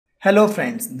Hello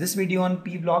friends, this video on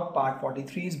P-Block part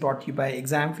 43 is brought to you by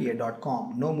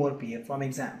examfear.com. No more PF from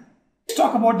exam. Let's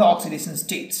talk about the oxidation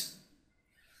states.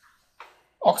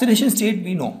 Oxidation state,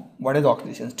 we know what is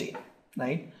oxidation state,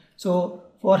 right? So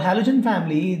for halogen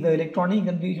family, the electronic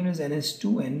configuration is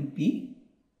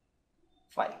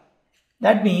NS2NP5.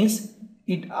 That means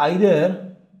it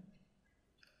either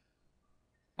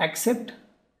accept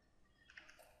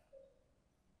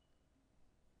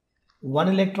one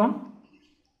electron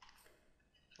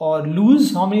or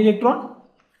lose how many electron?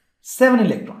 7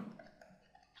 electron.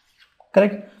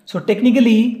 Correct? So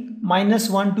technically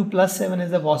 -1 to +7 is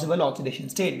the possible oxidation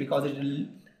state, because it will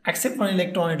accept 1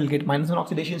 electron, it will get -1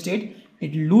 oxidation state.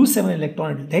 It will lose 7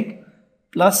 electron, it will take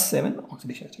 +7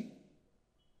 oxidation state.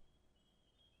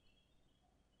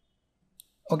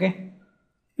 Okay.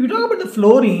 If you talk about the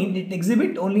fluorine, it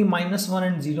exhibits only -1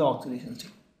 and 0 oxidation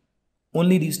state.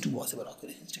 Only these two possible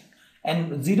oxidation state.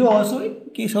 And 0 also in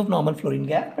case of normal fluorine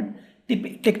gas, but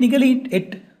technically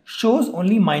it shows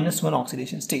only -1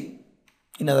 oxidation state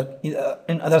in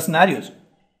other scenarios.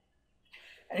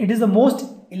 And it is the most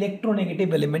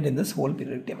electronegative element in this whole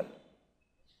periodic table.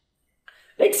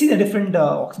 Let's see the different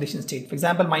oxidation state. For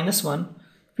example, -1.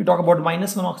 If you talk about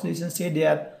 -1 oxidation state, there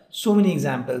are so many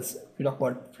examples. If you talk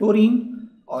about fluorine,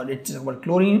 or let's talk about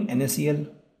chlorine, NaCl.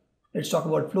 Let's talk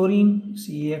about fluorine,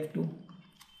 CaF2.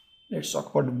 Let's talk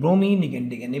about bromine, you can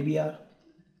take NaBr.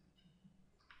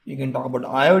 You can talk about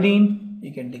iodine,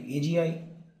 you can take AgI.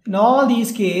 In all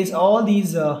these cases, all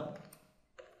these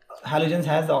halogens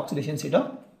has the oxidation state of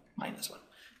 -1.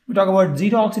 We talk about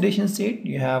 0 oxidation state,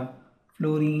 you have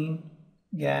fluorine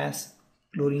gas,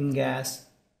 chlorine gas,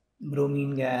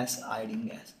 bromine gas, iodine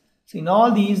gas. So in all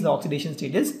these, the oxidation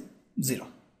state is 0.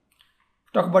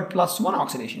 Talk about +1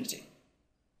 oxidation state.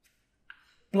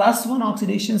 +1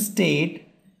 oxidation state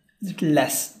is little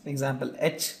less. For example,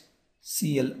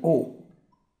 HClO,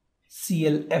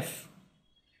 ClF,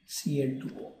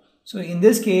 Cl2O. So in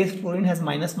this case, fluorine has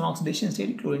 -1 oxidation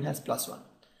state, chlorine has +1.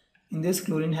 In this,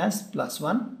 chlorine has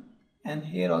 +1, and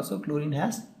here also chlorine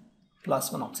has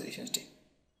 +1 oxidation state.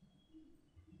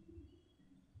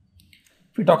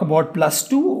 If we talk about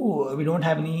 +2, we don't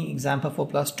have any example for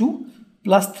 +2.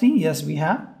 +3, yes, we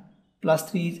have.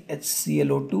 +3 is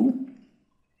HClO2,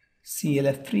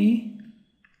 ClF3,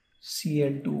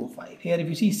 Cl2O5. Here if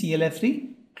you see ClF3,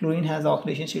 chlorine has the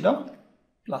oxidation state of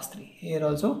 +3. Here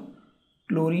also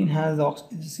chlorine has the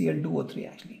Cl2O3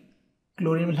 actually.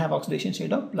 Chlorine will have oxidation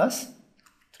state of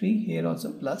 +3. Here also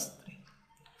 +3.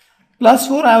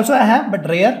 +4 I also have, but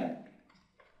rare.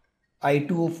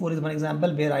 I2O4 is one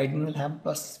example where iodine will have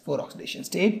 +4 oxidation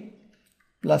state.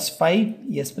 +5,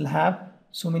 yes, will have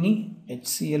so many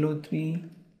HClO3,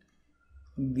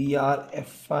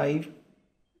 BrF5.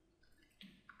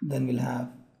 Then we'll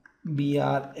have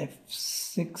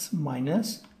BrF6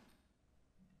 minus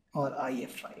or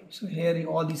IF5. So here in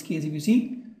all these cases, if you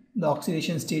see, the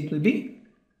oxidation state will be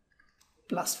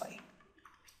 +5.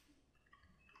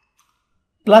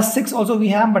 +6 also we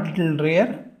have, but little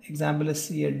rare. Example is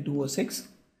Cl2O6.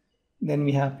 Then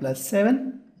we have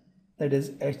 +7, that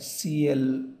is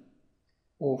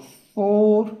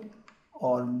HClO4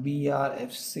 or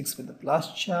BrF6 with a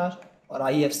plus charge, or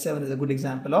IF7 is a good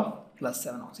example of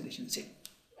 +7 oxidation state.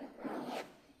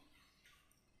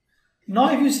 Now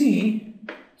if you see,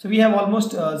 so we have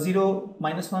almost 0,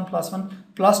 -1, +1,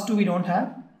 +2 we don't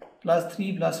have,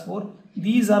 +3, +4.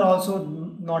 These are also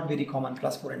not very common,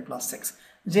 +4 and +6.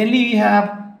 Generally we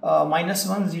have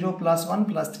 -1, 0, +1,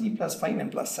 +3, +5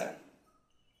 and +7.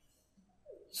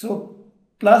 So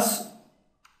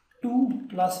 +2,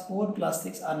 +4,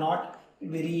 +6 are not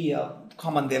very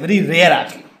common, they are very rare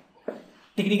actually.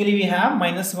 Technically we have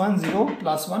 -1, 0,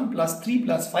 +1, +3,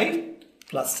 +5,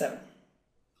 +7.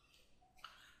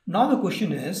 Now the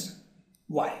question is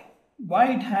why? Why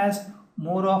it has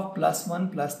more of +1,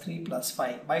 +3,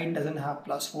 +5? Why it doesn't have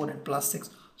 +4 and +6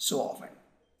 so often?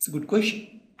 It's a good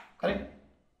question, correct?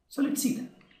 So let's see then.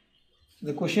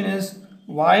 The question is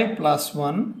why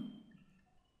 +1,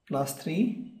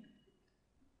 +3,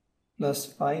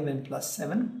 +5 and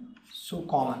 +7 so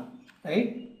common,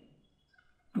 right?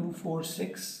 2, 4,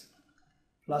 6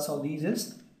 plus all these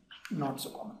is not so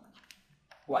common.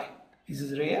 Why? This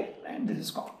is rare and this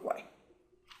is common. Why?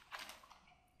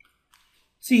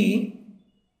 See,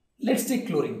 let's take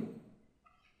chlorine.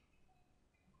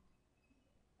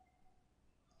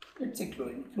 Let's take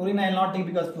chlorine. Fluorine I will not take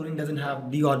because fluorine doesn't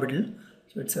have d orbital,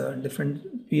 so it's a different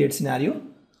weird scenario.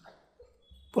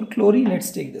 For chlorine,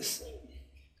 let's take this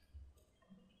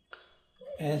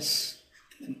S,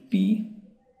 then P,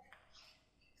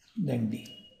 then D.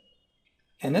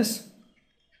 NS,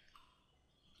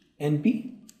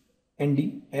 NP,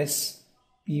 Nd, S,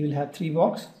 P will have 3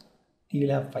 box, T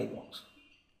will have 5 box.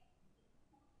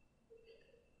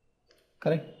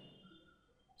 Correct?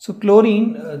 So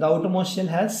chlorine, the outermost shell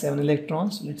has 7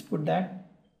 electrons. Let's put that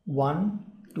 1,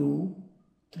 2,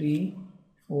 3,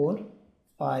 4,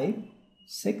 5,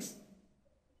 6,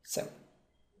 7.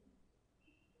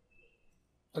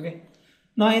 Okay.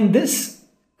 Now in this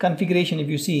configuration, if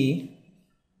you see,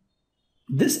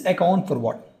 this account for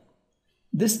what?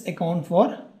 This account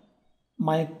for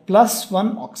my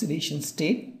 +1 oxidation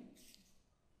state.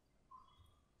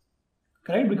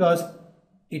 Correct? Because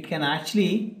it can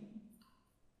actually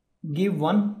give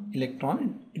 1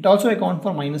 electron. It also accounts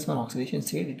for -1 oxidation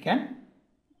state. It can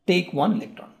take 1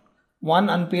 electron. 1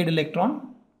 unpaired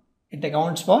electron, it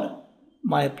accounts for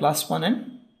my +1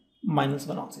 and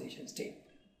 -1 oxidation state.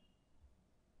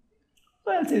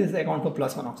 So I'll say this account for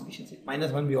 +1 oxidation state.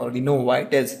 -1 we already know why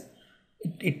it is.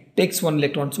 It takes 1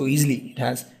 electron so easily.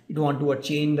 It want to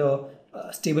attain the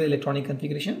stable electronic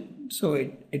configuration. So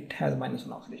it has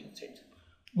 -1 oxidation state.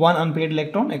 1 unpaired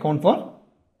electron account for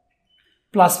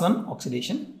 +1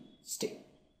 oxidation state.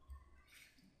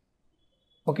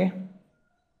 Okay.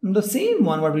 And the same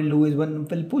one, what we'll do is when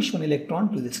we'll push 1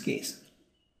 electron to this case,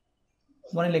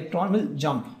 1 electron will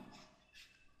jump.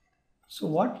 So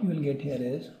what you will get here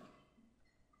is,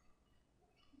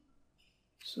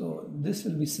 so this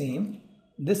will be same,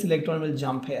 this electron will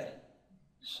jump here.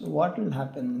 So what will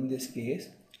happen in this case,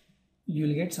 you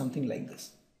will get something like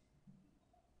this.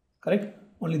 Correct?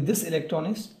 Only this electron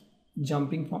is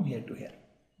jumping from here to here.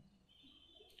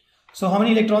 So how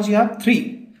many electrons you have?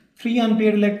 3. 3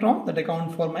 unpaired electrons that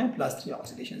account for my +3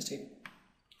 oxidation state.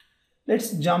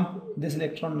 Let's jump this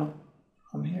electron now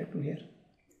from here to here.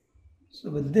 So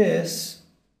with this,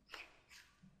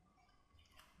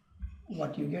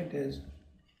 what you get is,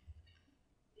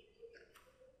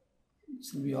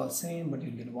 this will be all same, but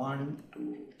you'll get 1,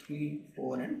 2, 3,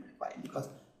 4 and 5 because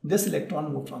this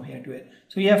electron moved from here to here.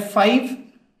 So you have 5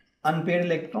 unpaired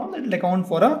electrons that will account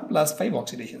for a +5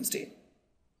 oxidation state.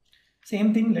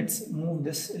 Same thing, let's move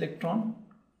this electron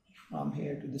from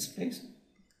here to this place.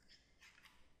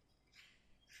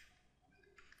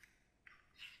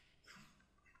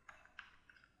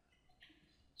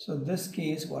 So this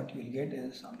case, what you will get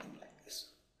is something like this.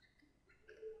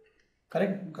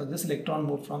 Correct? Because this electron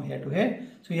moved from here to here.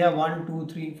 So you have 1, 2,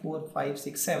 3, 4, 5,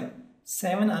 6, 7.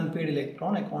 7 unpaired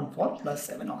electron account for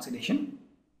 +7 oxidation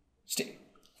state.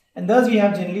 And thus we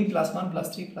have generally +1,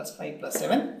 +3, +5,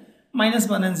 +7.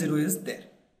 -1 and 0 is there.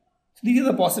 So these are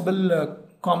the possible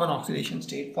common oxidation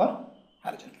state for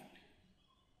halogen.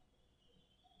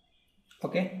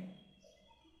 Okay.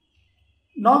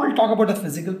 Now we'll talk about the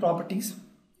physical properties.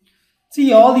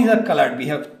 See, all these are colored. We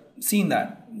have seen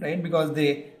that, right? Because they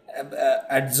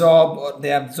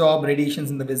absorb radiations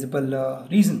in the visible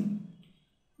region.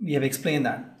 We have explained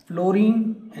that.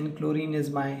 Fluorine and chlorine is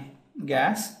my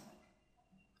gas.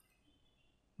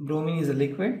 Bromine is a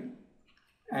liquid.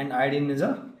 And iodine is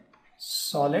a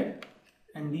solid,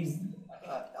 and these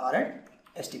are at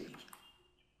STP.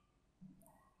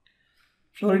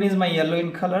 Fluorine is my yellow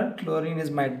in color, chlorine is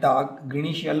my dark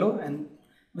greenish yellow, and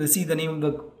we'll see the name of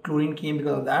the chlorine came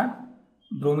because of that.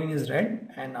 Bromine is red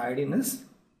and iodine is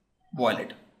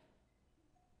violet.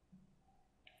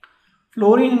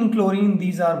 Fluorine and chlorine,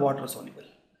 these are water soluble.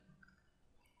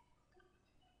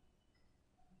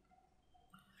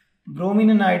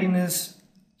 Bromine and iodine is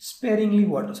sparingly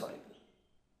water soluble.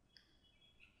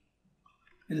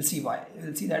 We'll see why.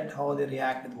 We'll see that how they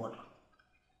react with water.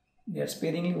 They are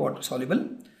sparingly water soluble,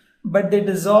 but they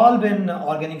dissolve in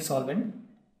organic solvent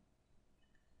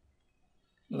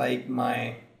like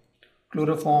my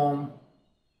chloroform,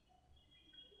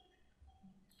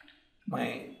 my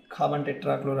carbon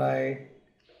tetrachloride,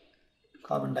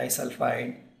 carbon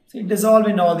disulfide. So it dissolves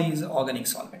in all these organic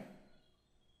solvent.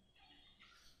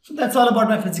 So that's all about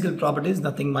my physical properties,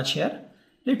 nothing much here.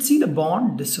 Let's see the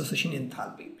bond dissociation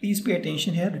enthalpy. Please pay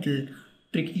attention here, little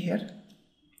tricky here.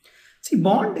 See,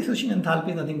 bond dissociation enthalpy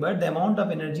is nothing but the amount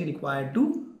of energy required to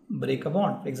break a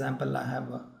bond. For example, I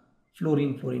have a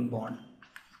fluorine-fluorine bond.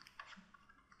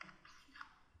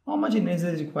 How much energy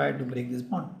is required to break this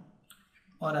bond?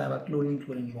 Or I have a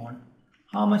chlorine-chlorine bond.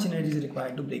 How much energy is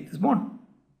required to break this bond?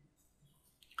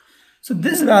 So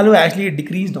this value actually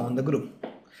decreased on the group.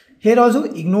 Here also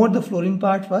ignore the fluorine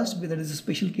part first, because that is a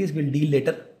special case we'll deal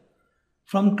later.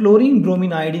 From chlorine,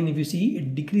 bromine, iodine, if you see,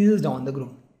 it decreases down the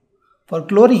group. For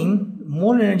chlorine,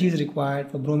 more energy is required.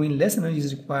 For bromine, less energy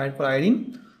is required. For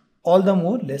iodine, all the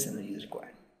more less energy is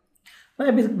required.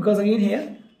 Why? Because again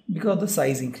here, because of the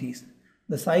size increase.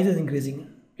 The size is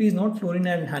increasing. Please note, fluorine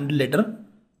I will handle later.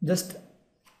 Just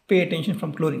pay attention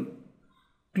from chlorine.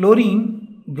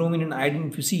 Chlorine, bromine and iodine,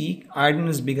 if you see, iodine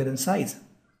is bigger in size.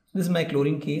 This is my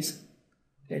chlorine case.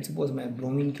 Let's suppose my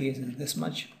bromine case is this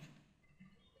much.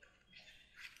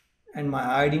 And my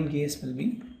iodine case will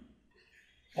be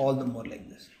all the more like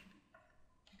this.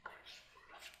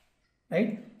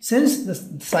 Right? Since the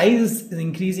size is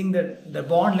increasing, the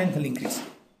bond length will increase.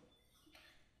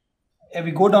 If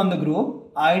we go down the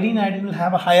group, iodine will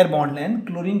have a higher bond length,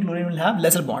 chlorine will have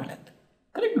lesser bond length.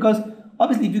 Correct? Because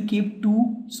obviously if you keep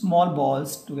two small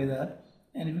balls together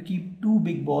and if you keep two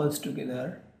big balls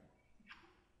together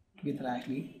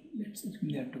actually, let's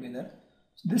keep them together.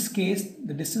 So this case,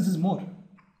 the distance is more.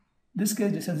 This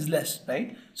case, distance is less,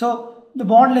 right? So the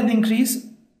bond length increase,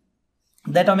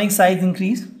 the atomic size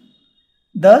increase.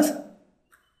 Thus,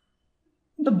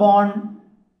 the bond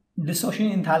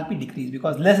dissociation enthalpy decrease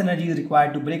because less energy is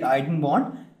required to break iodine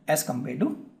bond as compared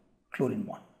to chlorine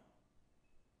bond.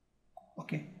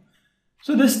 Okay,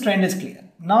 so this trend is clear.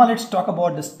 Now let's talk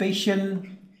about the spatial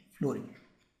fluorine.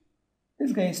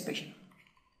 This guy is spatial.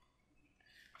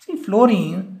 See,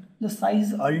 fluorine, the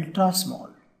size is ultra small,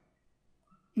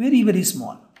 very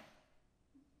small.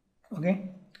 Okay.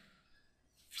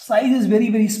 Size is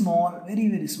very small,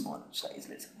 very small size.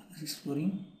 Let's say this is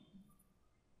fluorine.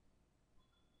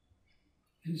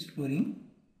 This is fluorine.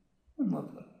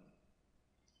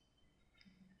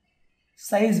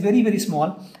 Size is very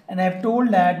small, and I have told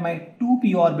that my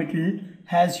 2p orbital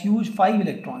has huge 5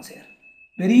 electrons here.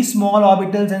 Very small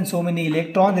orbitals and so many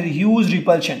electrons. There is huge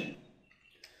repulsion.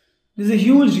 This is a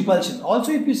huge repulsion.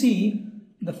 Also, if you see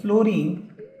the fluorine,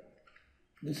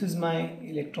 this is my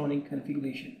electronic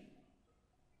configuration.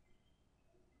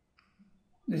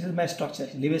 This is my structure,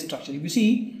 Lewis structure. If you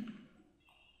see,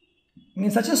 in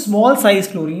such a small size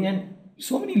fluorine and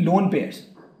so many lone pairs,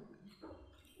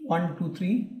 1, 2,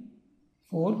 3,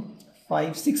 4,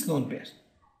 5, 6 lone pairs.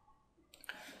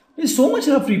 There is so much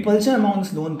of repulsion among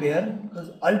this lone pair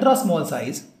because ultra small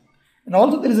size, and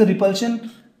also there is a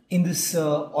repulsion in this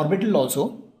orbital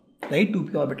also, right?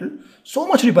 2p orbital. So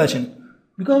much repulsion.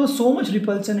 Because of so much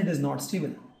repulsion, it is not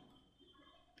stable.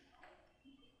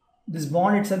 This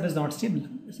bond itself is not stable.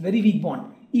 It's a very weak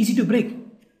bond, easy to break,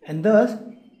 and thus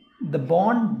the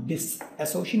bond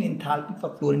dissociation enthalpy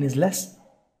for fluorine is less,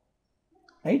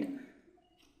 right?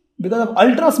 Because of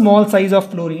ultra small size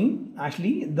of fluorine,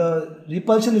 actually the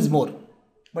repulsion is more.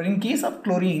 But in case of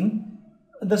chlorine,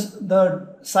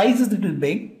 the size is little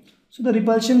big, so the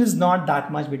repulsion is not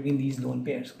that much between these lone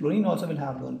pairs. Chlorine also will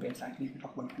have lone pairs actually if we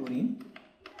talk about chlorine,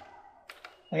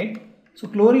 right? So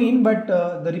chlorine, but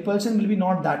the repulsion will be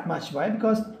not that much. Why?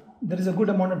 Because there is a good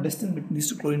amount of distance between these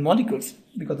two chlorine molecules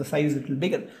because the size is a little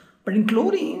bigger. But in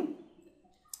chlorine,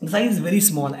 the size is very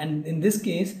small, and in this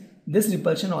case, this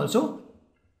repulsion also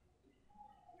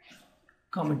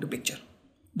come into picture.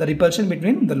 The repulsion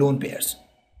between the lone pairs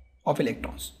of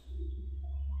electrons.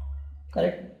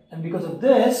 Correct? And because of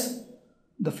this,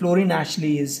 the fluorine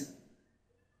actually is,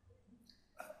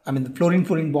 the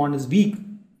fluorine-fluorine bond is weak.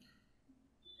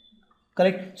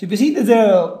 Correct? So if you see, there's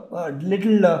a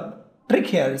little trick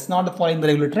here. It's not following the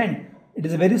regular trend. It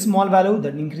is a very small value,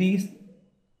 then increase,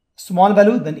 small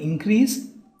value, then increase,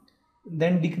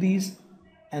 then decrease,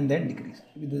 and then decrease.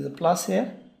 There's a plus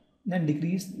here, then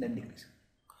decrease, then decrease.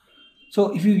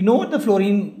 So if you know the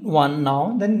fluorine one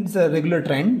now, then it's a regular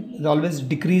trend. There's always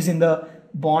decrease in the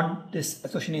bond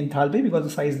dissociation enthalpy because the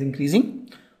size is increasing.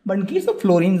 But in case of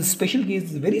fluorine, the special case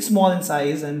is very small in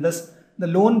size, and thus the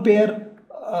lone pair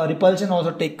repulsion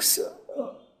also takes,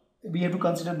 we have to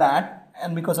consider that,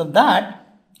 and because of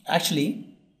that,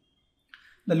 actually,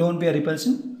 the lone pair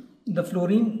repulsion, the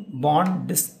fluorine bond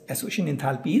dissociation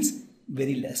enthalpy is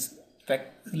very less. In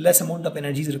fact, less amount of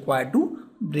energy is required to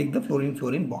break the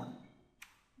fluorine-fluorine bond.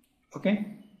 Okay.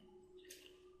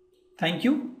 Thank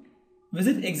you.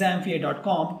 Visit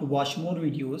examfear.com to watch more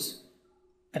videos,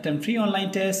 attempt free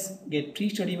online tests, get free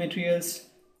study materials,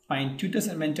 find tutors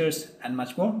and mentors, and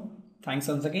much more. Thanks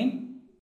once again.